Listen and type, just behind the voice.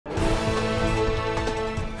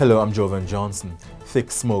Hello, I'm Jovan Johnson. Thick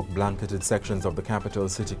smoke blanketed sections of the capital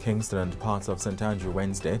city Kingston and parts of St Andrew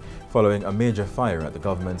Wednesday following a major fire at the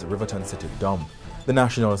government's Riverton city dump. The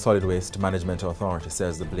National Solid Waste Management Authority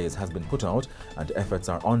says the blaze has been put out and efforts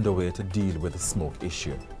are underway to deal with the smoke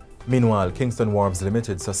issue. Meanwhile, Kingston Wharves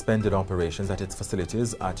Limited suspended operations at its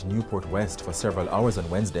facilities at Newport West for several hours on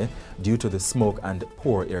Wednesday due to the smoke and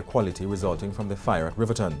poor air quality resulting from the fire at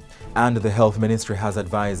Riverton. And the Health Ministry has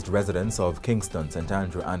advised residents of Kingston, St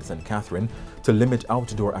Andrew and St Catherine to limit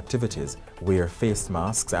outdoor activities, wear face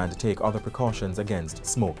masks and take other precautions against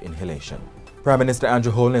smoke inhalation. Prime Minister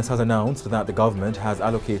Andrew Holness has announced that the government has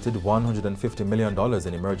allocated $150 million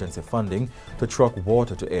in emergency funding to truck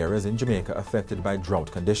water to areas in Jamaica affected by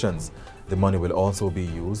drought conditions. The money will also be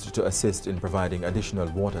used to assist in providing additional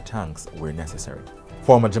water tanks where necessary.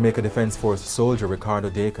 Former Jamaica Defence Force soldier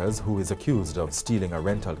Ricardo Dacres, who is accused of stealing a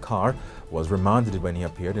rental car, was remanded when he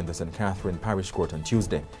appeared in the St Catherine Parish Court on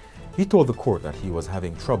Tuesday. He told the court that he was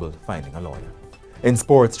having trouble finding a lawyer. In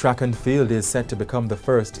sports, track and field is set to become the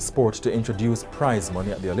first sport to introduce prize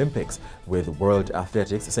money at the Olympics, with World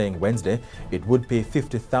Athletics saying Wednesday it would pay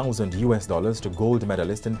 $50,000 to gold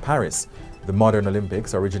medalists in Paris. The modern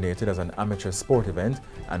Olympics originated as an amateur sport event,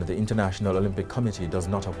 and the International Olympic Committee does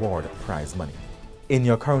not award prize money. In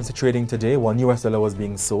your currency trading today, $1 was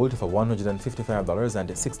being sold for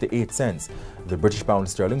 $155.68, the British pound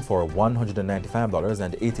sterling for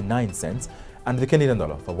 $195.89, and the Canadian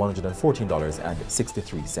dollar for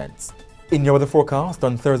 $114.63. In your weather forecast,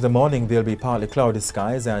 on Thursday morning there'll be partly cloudy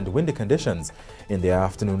skies and windy conditions. In the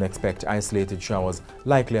afternoon, expect isolated showers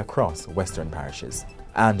likely across western parishes.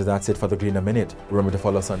 And that's it for the GLEANER Minute. Remember to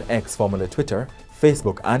follow us on X, formerly Twitter,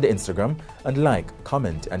 Facebook and Instagram, and like,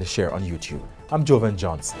 comment and share on YouTube. I'm Jovan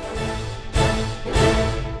Johnson.